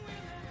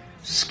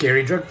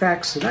Scary drug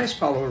facts. A nice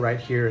follower right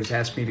here has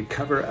asked me to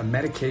cover a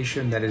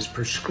medication that is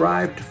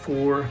prescribed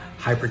for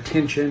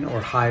hypertension or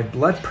high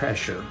blood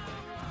pressure.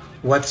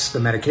 What's the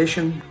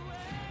medication?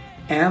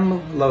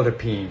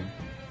 Amlodipine.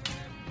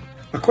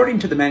 According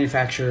to the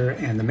manufacturer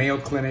and the Mayo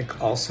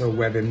Clinic, also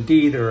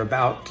WebMD,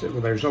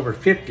 there's over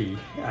 50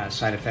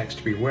 side effects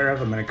to be aware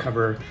of. I'm going to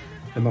cover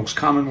the most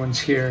common ones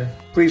here.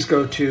 Please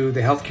go to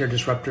the Healthcare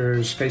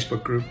Disruptors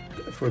Facebook group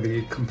for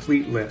the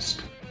complete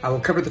list. I will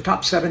cover the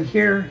top 7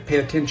 here. Pay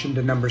attention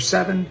to number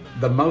 7,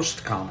 the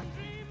most common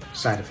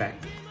side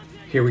effect.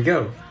 Here we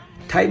go.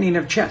 Tightening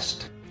of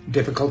chest,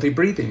 difficulty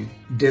breathing,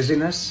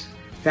 dizziness,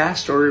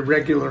 fast or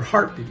irregular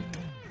heartbeat,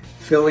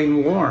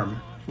 feeling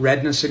warm,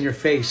 redness in your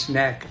face,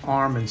 neck,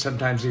 arm, and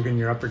sometimes even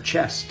your upper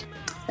chest.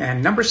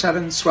 And number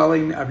 7,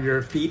 swelling of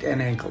your feet and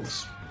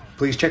ankles.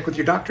 Please check with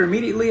your doctor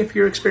immediately if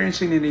you're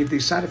experiencing any of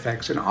these side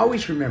effects. And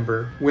always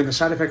remember, when the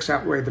side effects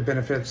outweigh the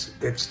benefits,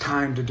 it's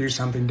time to do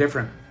something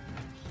different.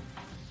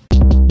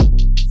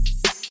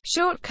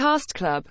 Shortcast Club